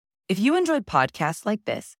If you enjoyed podcasts like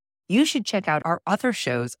this, you should check out our other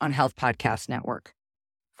shows on Health Podcast Network.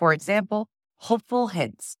 For example, Hopeful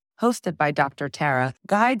Hints, hosted by Dr. Tara,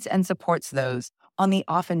 guides and supports those on the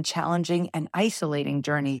often challenging and isolating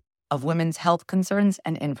journey of women's health concerns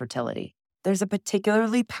and infertility. There's a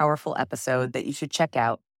particularly powerful episode that you should check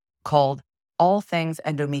out called All Things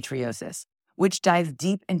Endometriosis, which dives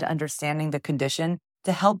deep into understanding the condition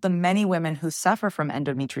to help the many women who suffer from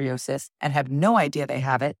endometriosis and have no idea they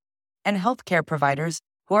have it, and healthcare providers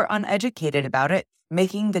who are uneducated about it,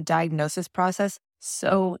 making the diagnosis process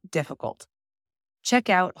so difficult. Check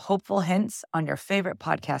out Hopeful Hints on your favorite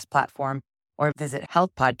podcast platform or visit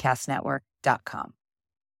healthpodcastnetwork.com.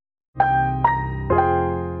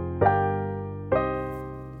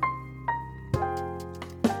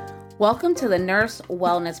 Welcome to the Nurse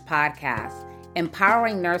Wellness Podcast,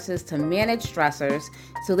 empowering nurses to manage stressors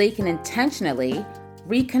so they can intentionally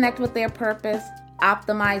reconnect with their purpose,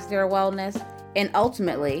 optimize their wellness, and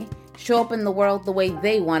ultimately show up in the world the way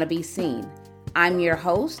they want to be seen. I'm your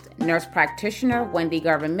host, nurse practitioner Wendy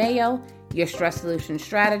Garvin-Mayo, your stress solution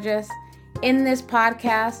strategist. In this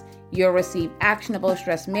podcast, you'll receive actionable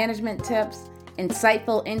stress management tips,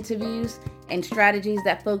 insightful interviews, and strategies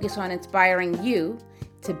that focus on inspiring you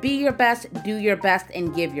to be your best, do your best,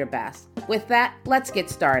 and give your best. With that, let's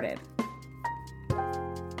get started.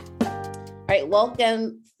 All right,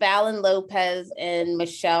 welcome Fallon, Lopez, and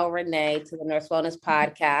Michelle Renee to the Nurse Wellness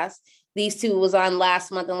Podcast. These two was on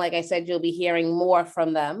last month, and like I said, you'll be hearing more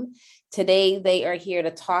from them. Today, they are here to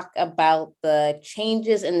talk about the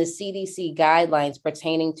changes in the CDC guidelines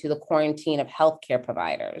pertaining to the quarantine of healthcare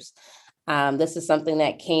providers. This is something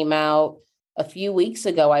that came out a few weeks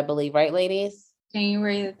ago, I believe, right, ladies?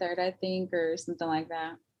 January the 3rd, I think, or something like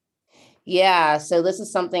that. Yeah. So this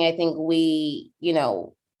is something I think we,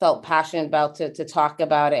 felt passionate about to talk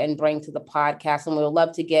about it and bring to the podcast. And we would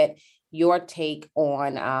love to get your take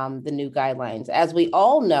on the new guidelines. As we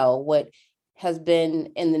all know, what has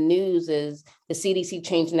been in the news is the CDC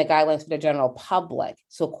changing the guidelines for the general public.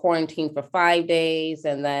 So quarantine for 5 days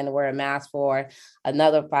and then wear a mask for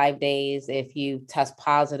another 5 days if you test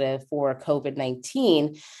positive for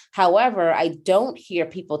COVID-19. However, I don't hear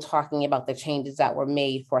people talking about the changes that were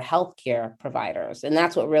made for healthcare providers. And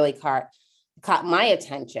that's what really caught my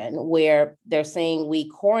attention, where they're saying we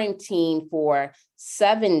quarantine for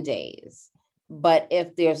 7 days. But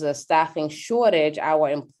if there's a staffing shortage, our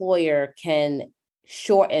employer can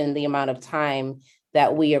shorten the amount of time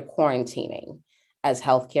that we are quarantining as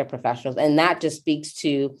healthcare professionals. And that just speaks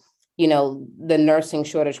to, the nursing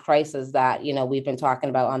shortage crisis that, we've been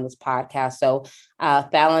talking about on this podcast. So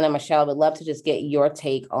Fallon and Michelle, would love to just get your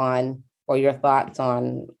take on or your thoughts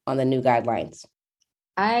on the new guidelines.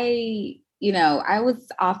 I was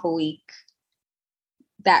off a week,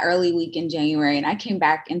 that early week in January, and I came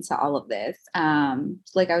back into all of this.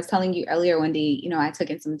 Like I was telling you earlier, Wendy, I took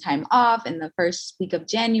in some time off in the first week of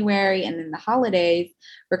January, and then the holidays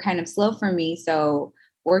were kind of slow for me. So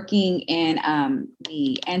working in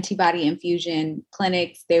the antibody infusion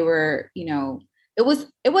clinics, they were, it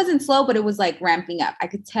wasn't slow, but it was like ramping up. I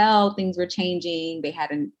could tell things were changing. They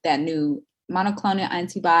had that new monoclonal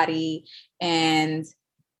antibody. And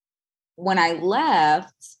when I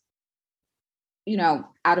left,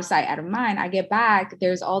 out of sight, out of mind, I get back,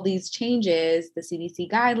 there's all these changes, the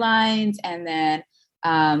CDC guidelines, and then,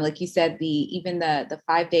 like you said, even the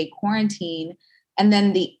 5-day quarantine. And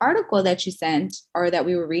then the article that you sent or that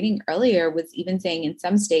we were reading earlier was even saying in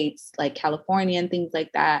some states like California and things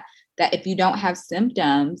like that, that if you don't have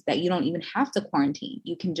symptoms, that you don't even have to quarantine,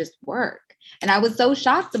 you can just work. And I was so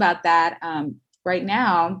shocked about that. Right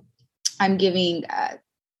now, I'm giving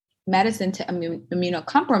medicine to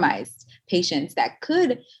immunocompromised patients that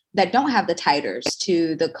don't have the titers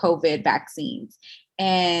to the COVID vaccines.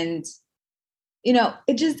 And,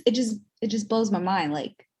 it just blows my mind.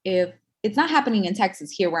 Like, if it's not happening in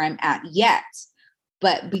Texas here where I'm at yet,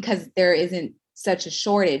 but because there isn't such a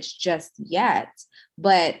shortage just yet,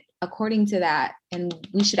 but according to that, and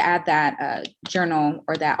we should add that journal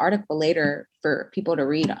or that article later for people to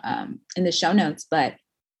read in the show notes. But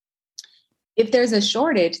if there's a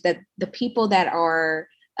shortage, that the people that are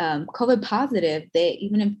COVID positive,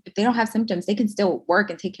 even if they don't have symptoms, they can still work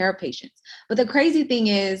and take care of patients. But the crazy thing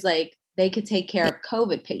is, like, they could take care of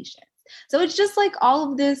COVID patients. So it's just like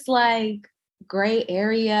all of this like gray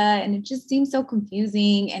area, and it just seems so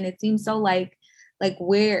confusing. And it seems so like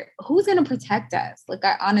who's going to protect us? Like,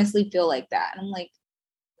 I honestly feel like that. And I'm like,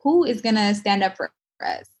 who is going to stand up for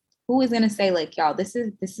us? Who is going to say like, y'all, this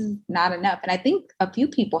is not enough? And I think a few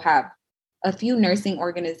nursing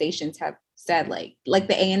organizations have said like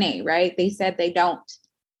the ANA, right? They said they don't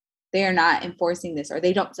they are not enforcing this, or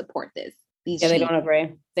they don't support this. Yeah, they don't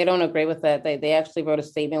agree. They don't agree with that. They actually wrote a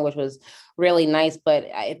statement, which was really nice, but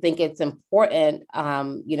I think it's important,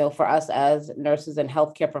 for us as nurses and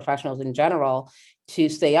healthcare professionals in general to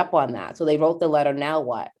stay up on that. So they wrote the letter, now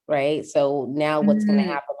what, right? So now what's going to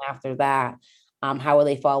happen after that? How are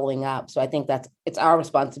they following up? So I think it's our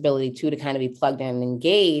responsibility too, to kind of be plugged in and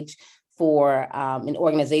engage for an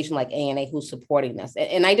organization like ANA who's supporting this.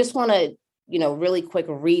 And I just want to, really quick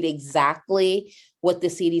read exactly what the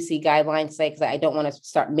CDC guidelines say, because I don't want to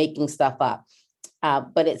start making stuff up.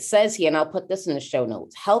 But it says here, and I'll put this in the show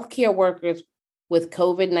notes, healthcare workers with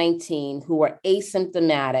COVID-19 who are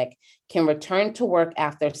asymptomatic can return to work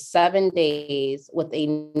after 7 days with a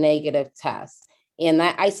negative test. And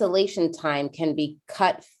that isolation time can be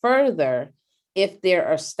cut further if there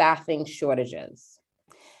are staffing shortages.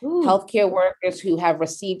 Ooh. Healthcare workers who have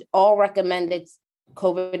received all recommended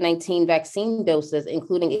COVID-19 vaccine doses,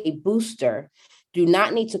 including a booster, do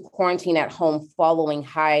not need to quarantine at home following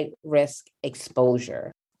high risk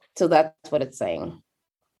exposure. So that's what it's saying.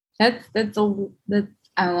 I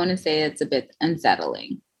want to say it's a bit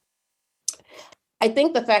unsettling. I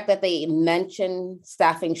think the fact that they mention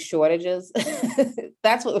staffing shortages,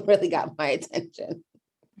 that's what really got my attention.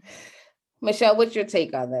 Michelle, what's your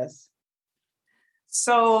take on this?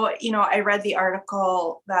 So, I read the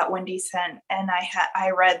article that Wendy sent, and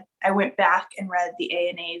I went back and read the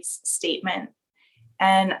ANA's statement,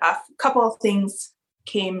 and a couple of things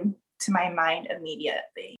came to my mind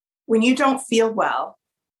immediately. When you don't feel well,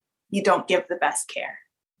 you don't give the best care,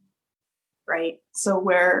 right? So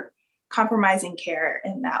we're compromising care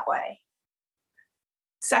in that way.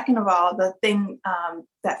 Second of all, the thing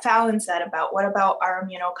that Fallon said about what about our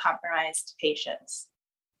immunocompromised patients?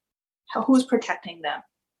 Who's protecting them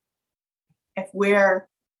if we're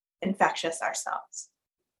infectious ourselves?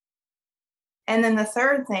 And then the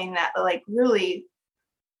third thing that really,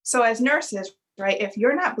 so as nurses, right, if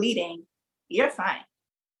you're not bleeding, you're fine.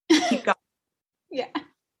 Keep going. Yeah.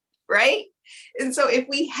 Right? And so if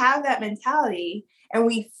we have that mentality and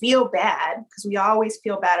we feel bad, because we always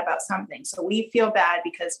feel bad about something. So we feel bad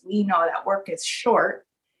because we know that work is short,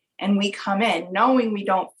 and we come in knowing we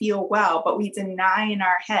don't feel well, but we deny in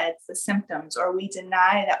our heads the symptoms, or we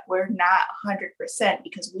deny that we're not 100%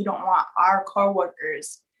 because we don't want our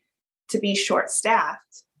coworkers to be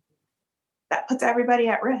short-staffed. That puts everybody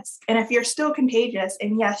at risk. And if you're still contagious,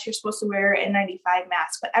 and yes, you're supposed to wear an N95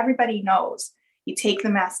 mask, but everybody knows you take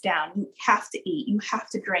the mask down, you have to eat, you have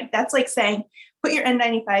to drink. That's like saying, put your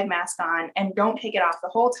N95 mask on and don't take it off the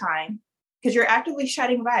whole time, because you're actively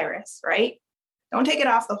shedding virus, right? Don't take it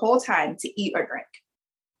off the whole time to eat or drink.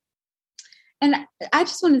 And I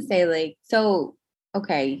just want to say,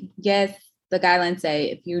 okay, yes, the guidelines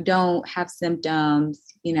say if you don't have symptoms,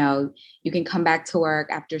 you can come back to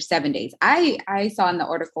work after 7 days. I saw in the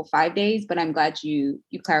article 5 days, but I'm glad you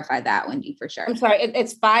clarified that, Wendy, for sure. I'm sorry,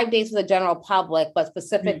 it's 5 days for the general public, but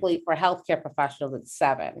specifically for healthcare professionals, it's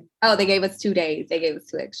 7. Oh, they gave us 2 days. They gave us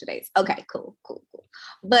 2 extra days. Okay, cool.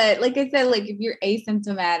 But like I said, if you're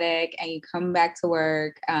asymptomatic and you come back to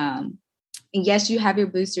work, and yes, you have your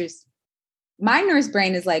boosters, my nurse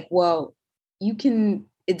brain is like, well,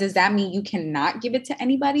 does that mean you cannot give it to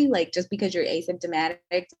anybody? Just because you're asymptomatic,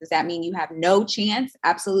 does that mean you have no chance?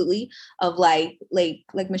 Absolutely. Of like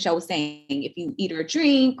Michelle was saying, if you eat or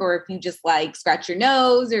drink, or if you just scratch your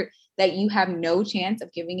nose, or that you have no chance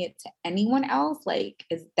of giving it to anyone else.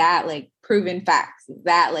 Is that proven facts? Is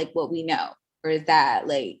that what we know? Or is that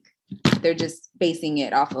they're just basing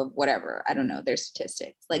it off of whatever, I don't know, their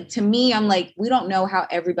statistics? To me, I'm we don't know how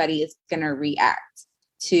everybody is going to react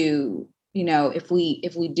to, if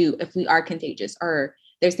we are contagious, or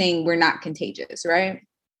they're saying we're not contagious, right?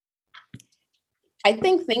 I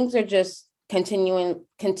think things are just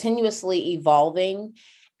continuously evolving.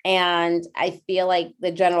 And I feel like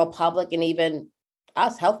the general public, and even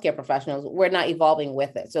us healthcare professionals, we're not evolving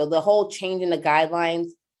with it. So the whole change in the guidelines,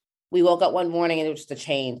 we woke up one morning and it was just a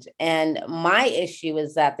change. And my issue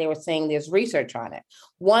is that they were saying there's research on it.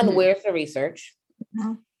 One, where's the research?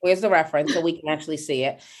 Where's the reference so we can actually see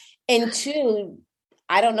it? And two,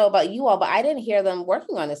 I don't know about you all, but I didn't hear them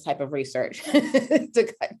working on this type of research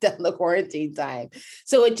to cut down the quarantine time.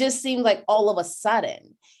 So it just seemed like all of a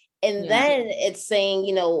sudden. And then it's saying,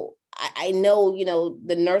 I know,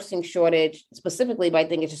 the nursing shortage specifically, but I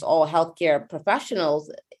think it's just all healthcare professionals.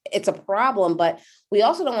 It's a problem, but we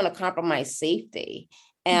also don't want to compromise safety.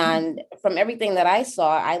 And from everything that I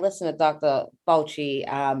saw, I listened to Dr. Fauci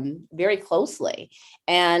very closely.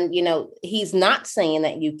 And, he's not saying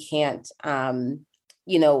that you can't,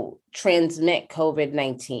 transmit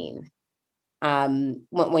COVID-19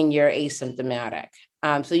 when you're asymptomatic.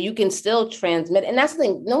 So you can still transmit. And that's the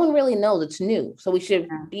thing. No one really knows. It's new. So we should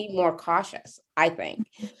be more cautious, I think.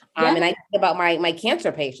 And I think about my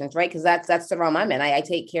cancer patients, right? Because that's the realm I'm in. I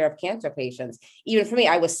take care of cancer patients. Even for me,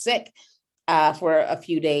 I was sick for a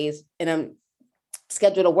few days and I'm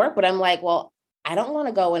scheduled to work, but I'm like, well, I don't want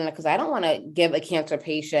to go in because I don't want to give a cancer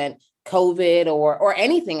patient COVID or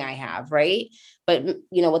anything I have, right? But,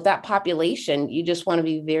 with that population, you just want to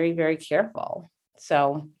be very, very careful.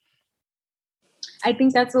 So I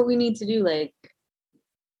think that's what we need to do, like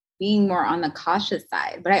being more on the cautious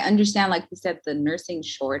side. But I understand, like you said, the nursing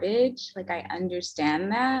shortage, like I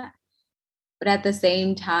understand that. But at the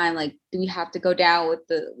same time, like, do we have to go down with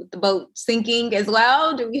the boat sinking as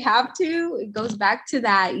well? Do we have to? It goes back to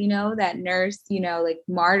that, that nurse, like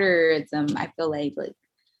martyrism. I feel like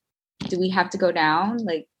do we have to go down?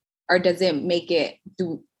 Like, or does it make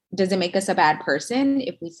us a bad person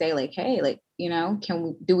if we say like, hey, like,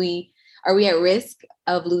 are we at risk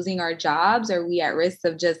of losing our jobs? Are we at risk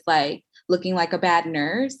of just like looking like a bad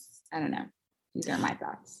nurse? I don't know. These are my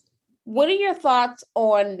thoughts. What are your thoughts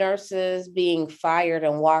on nurses being fired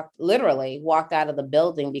and walked out of the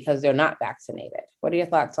building because they're not vaccinated? What are your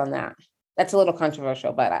thoughts on that? That's a little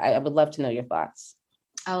controversial, but I would love to know your thoughts.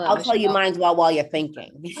 I'll tell you mine while you're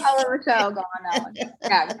thinking. I'll let Michelle go on that one.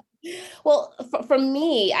 Yeah. Well, for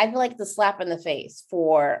me, I feel like the slap in the face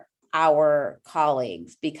for our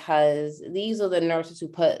colleagues, because these are the nurses who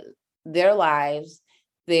put their lives,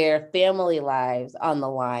 their family lives on the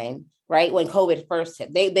line, right? When COVID first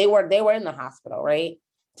hit, they were in the hospital, right?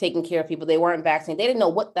 Taking care of people. They weren't vaccinated. They didn't know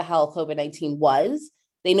what the hell COVID-19 was.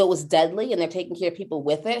 They know it was deadly and they're taking care of people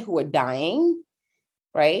with it who are dying,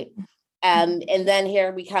 right? And then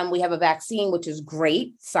here we have a vaccine, which is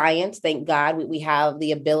great science. Thank God we have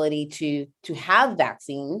the ability to have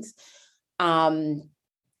vaccines.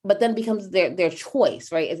 But then becomes their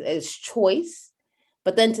choice, right? It's choice.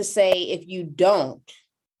 But then to say, if you don't,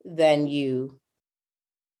 then you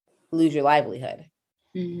lose your livelihood.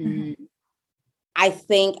 Mm-hmm. I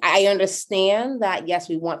think I understand that. Yes,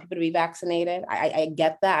 we want people to be vaccinated. I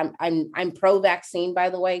get that. I'm pro-vaccine,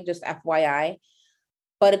 by the way, just FYI.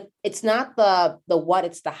 But it's not the what,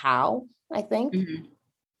 it's the how, I think. Mm-hmm.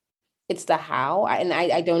 It's the how. And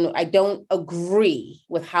I don't agree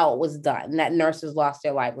with how it was done, that nurses lost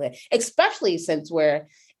their livelihood, especially since we're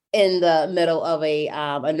in the middle of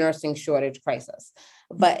a nursing shortage crisis.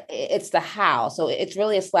 But it's the how. So it's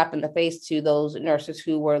really a slap in the face to those nurses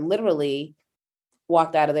who were literally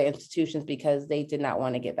walked out of their institutions because they did not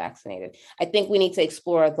want to get vaccinated. I think we need to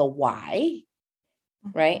explore the why.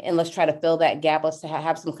 Right. And let's try to fill that gap. Let's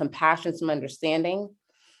have some compassion, some understanding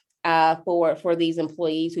for these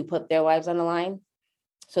employees who put their lives on the line.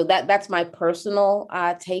 So that's my personal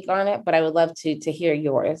take on it. But I would love to hear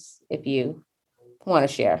yours if you want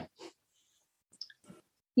to share.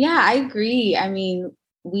 Yeah, I agree. I mean,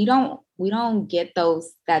 we don't get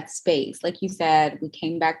that space. Like you said, we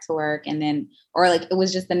came back to work and then, or like it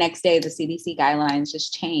was just the next day, the CDC guidelines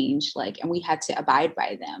just changed, like, and we had to abide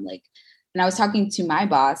by them. Like, and I was talking to my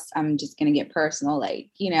boss, I'm just going to get personal,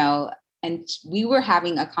 like, and we were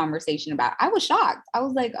having a conversation about, I was shocked. I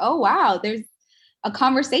was like, oh, wow, there's a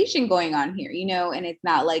conversation going on here, and it's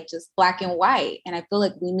not like just black and white. And I feel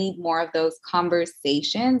like we need more of those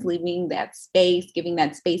conversations, leaving that space, giving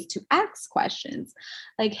that space to ask questions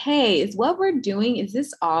like, hey, is what we're doing, is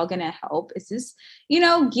this all going to help? Is this,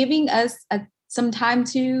 giving us some time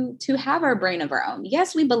to have our brain of our own?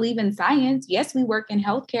 Yes, we believe in science. Yes, we work in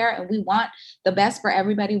healthcare and we want the best for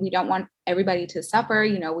everybody. We don't want everybody to suffer.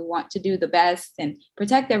 We want to do the best and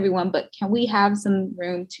protect everyone, but can we have some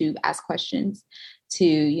room to ask questions,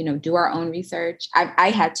 to, do our own research?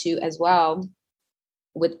 I had to as well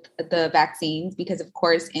with the vaccines, because of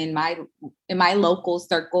course in my local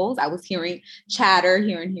circles, I was hearing chatter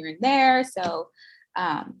here and there. So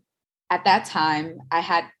at that time I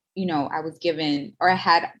had, I was given, or I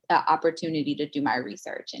had the opportunity to do my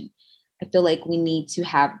research. And I feel like we need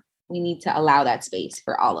to allow that space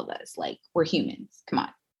for all of us. Like, we're humans. Come on.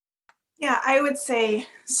 Yeah, I would say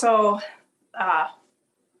so.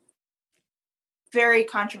 Very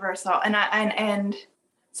controversial and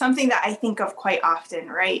something that I think of quite often,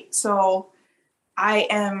 right? So I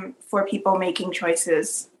am for people making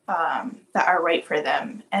choices that are right for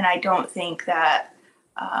them. And I don't think that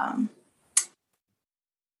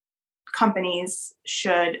companies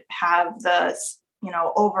should have the,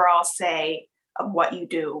 overall say of what you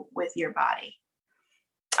do with your body.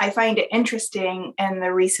 I find it interesting in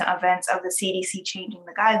the recent events of the CDC changing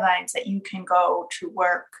the guidelines that you can go to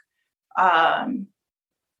work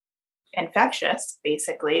infectious,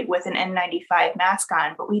 basically, with an N95 mask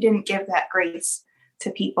on, but we didn't give that grace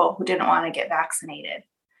to people who didn't want to get vaccinated.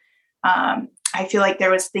 I feel like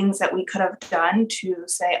there was things that we could have done to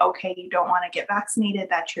say, okay, you don't want to get vaccinated.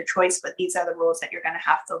 That's your choice, but these are the rules that you're going to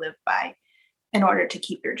have to live by in order to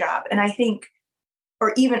keep your job. And I think,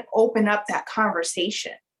 or even open up that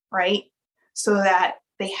conversation, right? So that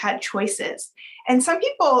they had choices. And some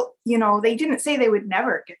people, they didn't say they would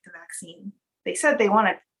never get the vaccine. They said they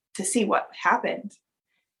wanted to see what happened.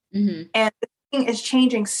 Mm-hmm. And the thing is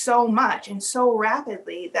changing so much and so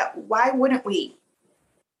rapidly that why wouldn't we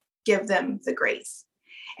give them the grace?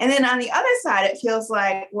 And then on the other side, it feels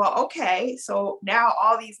like, well, okay, so now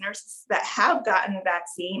all these nurses that have gotten the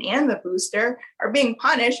vaccine and the booster are being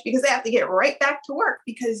punished because they have to get right back to work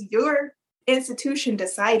because your institution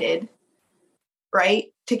decided,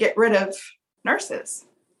 right, to get rid of nurses,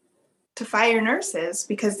 to fire nurses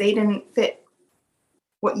because they didn't fit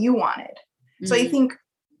what you wanted. Mm-hmm. So I think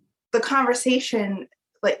the conversation,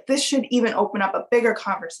 like this should even open up a bigger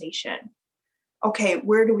conversation. Okay,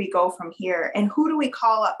 where do we go from here? And who do we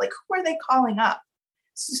call up? Like, who are they calling up?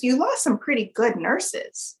 So you lost some pretty good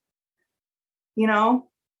nurses.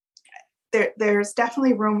 There's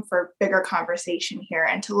definitely room for bigger conversation here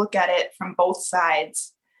and to look at it from both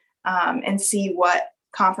sides and see what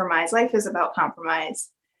compromise. Life is about compromise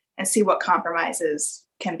and see what compromises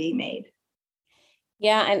can be made.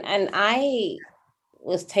 Yeah, and I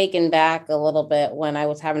was taken back a little bit when I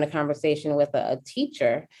was having a conversation with a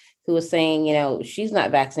teacher who was saying, she's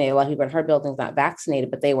not vaccinated. A lot of people in her building's not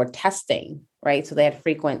vaccinated, but they were testing, right? So they had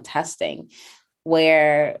frequent testing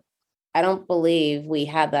where I don't believe we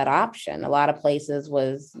had that option. A lot of places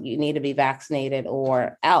was you need to be vaccinated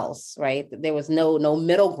or else, right? There was no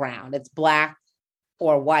middle ground. It's black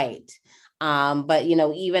or white. But,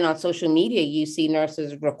 even on social media, you see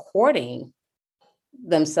nurses recording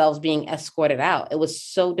themselves being escorted out. It was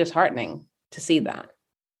so disheartening to see that.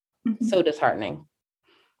 Mm-hmm. So disheartening.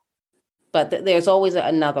 But there's always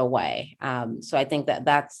another way. So I think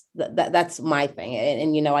that's my thing.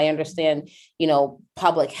 And I understand,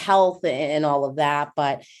 public health and all of that,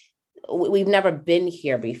 but we've never been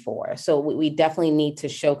here before. So we definitely need to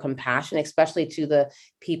show compassion, especially to the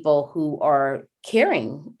people who are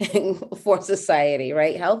caring for society,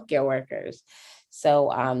 right? Healthcare workers. So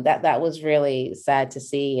that was really sad to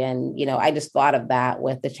see. And, I just thought of that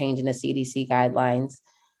with the change in the CDC guidelines.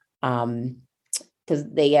 Because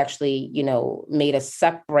they actually, made a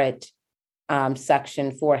separate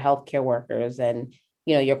section for healthcare workers and,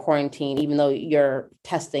 your quarantine, even though you're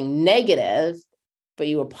testing negative, but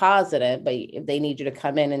you were positive, but they need you to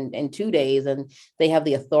come in 2 days and they have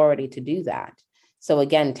the authority to do that. So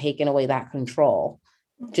again, taking away that control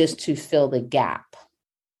just to fill the gap,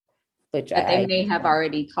 which they may have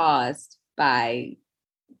already caused by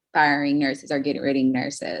firing nurses or getting rid of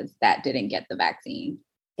nurses that didn't get the vaccine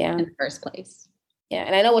in the first place. Yeah.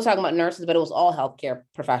 And I know we're talking about nurses, but it was all healthcare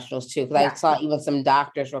professionals too, because I saw even some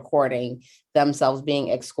doctors recording themselves being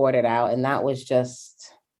escorted out. And that was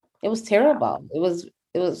it was terrible. Yeah.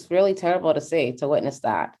 It was really terrible to witness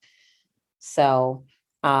that. So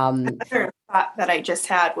another thought that I just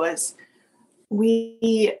had was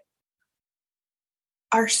we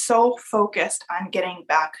are so focused on getting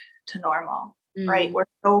back to normal, right? We're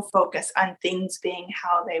so focused on things being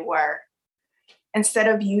how they were, instead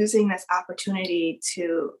of using this opportunity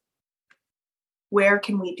to, where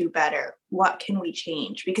can we do better? What can we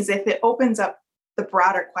change? Because if it opens up the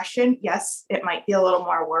broader question, yes, it might be a little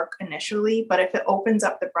more work initially, but if it opens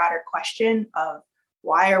up the broader question of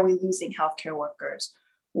why are we losing healthcare workers?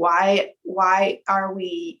 Why are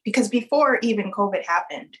we, because before even COVID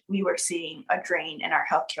happened, we were seeing a drain in our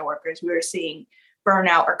healthcare workers. We were seeing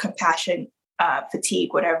burnout or compassion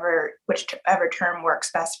fatigue, whichever term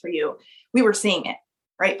works best for you. We were seeing it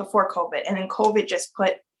right before COVID. And then COVID just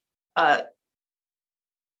put a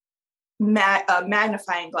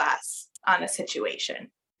magnifying glass on the situation.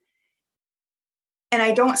 And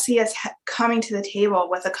I don't see us coming to the table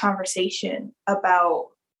with a conversation about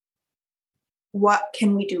what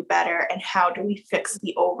can we do better and how do we fix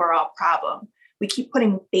the overall problem. We keep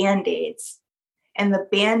putting Band-Aids, and the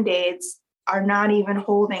Band-Aids are not even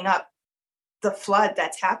holding up the flood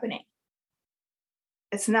that's happening.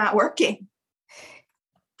 It's not working.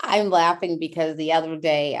 I'm laughing because the other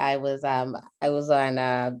day I was on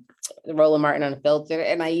Roland Martin Unfiltered,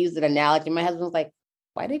 and I used an analogy. My husband was like,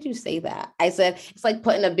 "Why did you say that?" I said, "It's like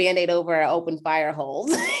putting a Band-Aid over an open fire hose."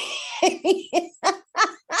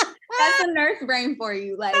 That's a nurse brain for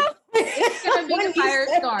you. Like, it's gonna be a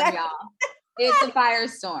firestorm, y'all. It's a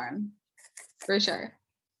firestorm for sure.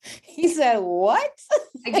 He said, "What?"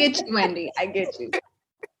 I get you, Wendy. I get you.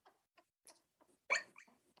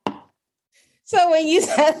 So when you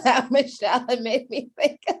said that, Michelle, it made me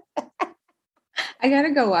think. I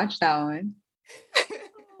gotta go watch that one.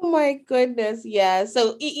 Oh my goodness. Yeah.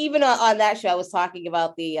 So even on that show, I was talking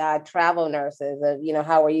about the travel nurses of,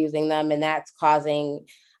 how we're using them, and that's causing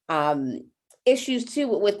issues too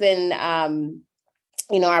within,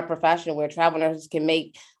 our profession, where travel nurses can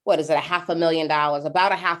make, what is it, $500,000,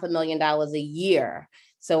 about $500,000 a year.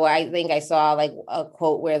 So I think I saw like a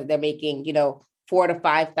quote where they're making, 4,000 to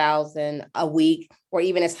 5,000 a week, or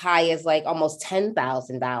even as high as like almost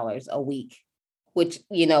 $10,000 a week, which,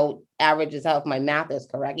 averages out, if my math is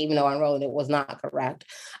correct, even though on Roland it was not correct,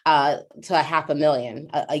 to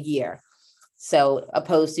 $500,000 a year. So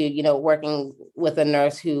opposed to, working with a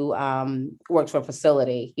nurse who works for a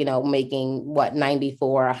facility, making what,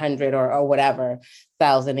 94, 100 or whatever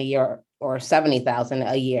thousand a year, or 70,000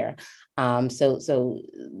 a year. So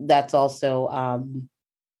that's also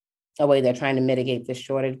a way they're trying to mitigate this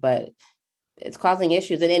shortage, but it's causing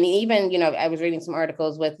issues. And even, I was reading some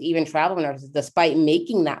articles with even travel nurses, despite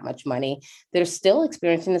making that much money, they're still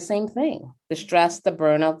experiencing the same thing: the stress, the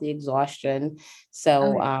burnout, the exhaustion.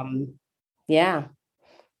 So, yeah.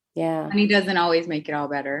 Money doesn't always make it all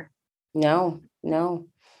better. No, nope,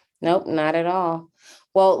 not at all.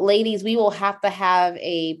 Well, ladies, we will have to have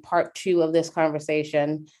a part 2 of this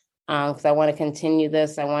conversation, because I want to continue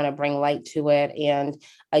this. I want to bring light to it. And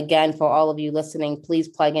again, for all of you listening, please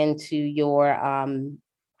plug into your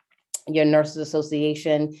nurses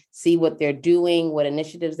association, see what they're doing, what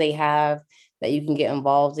initiatives they have that you can get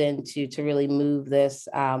involved in to really move this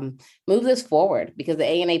forward, because the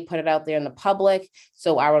ANA put it out there in the public.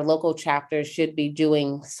 So our local chapters should be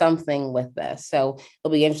doing something with this. So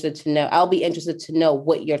I'll be interested to know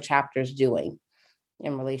what your chapter is doing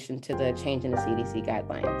in relation to the change in the CDC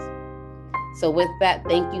guidelines. So with that,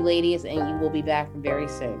 thank you, ladies, and you will be back very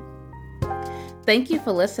soon. Thank you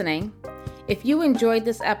for listening. If you enjoyed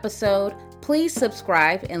this episode, please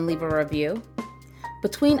subscribe and leave a review.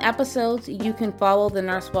 Between episodes, you can follow the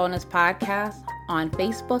Nurse Wellness Podcast on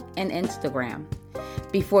Facebook and Instagram.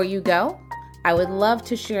 Before you go, I would love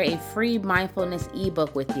to share a free mindfulness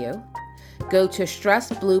ebook with you. Go to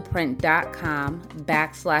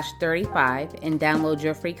stressblueprint.com/35 and download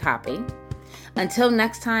your free copy. Until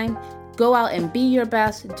next time, go out and be your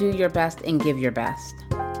best, do your best, and give your best.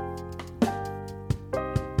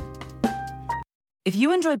 If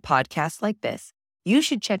you enjoyed podcasts like this, you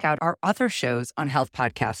should check out our other shows on Health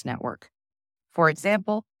Podcast Network. For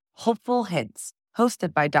example, Hopeful Hints,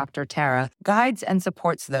 hosted by Dr. Tara, guides and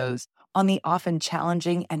supports those on the often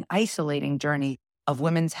challenging and isolating journey of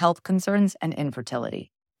women's health concerns and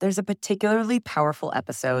infertility. There's a particularly powerful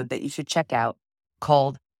episode that you should check out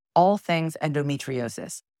called All Things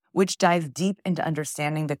Endometriosis, which dives deep into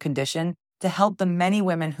understanding the condition to help the many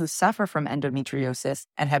women who suffer from endometriosis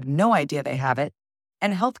and have no idea they have it,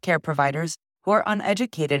 and healthcare providers who are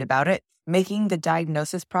uneducated about it, making the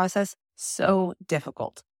diagnosis process so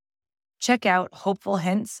difficult. Check out Hopeful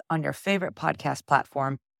Hints on your favorite podcast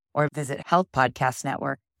platform or visit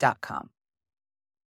healthpodcastnetwork.com.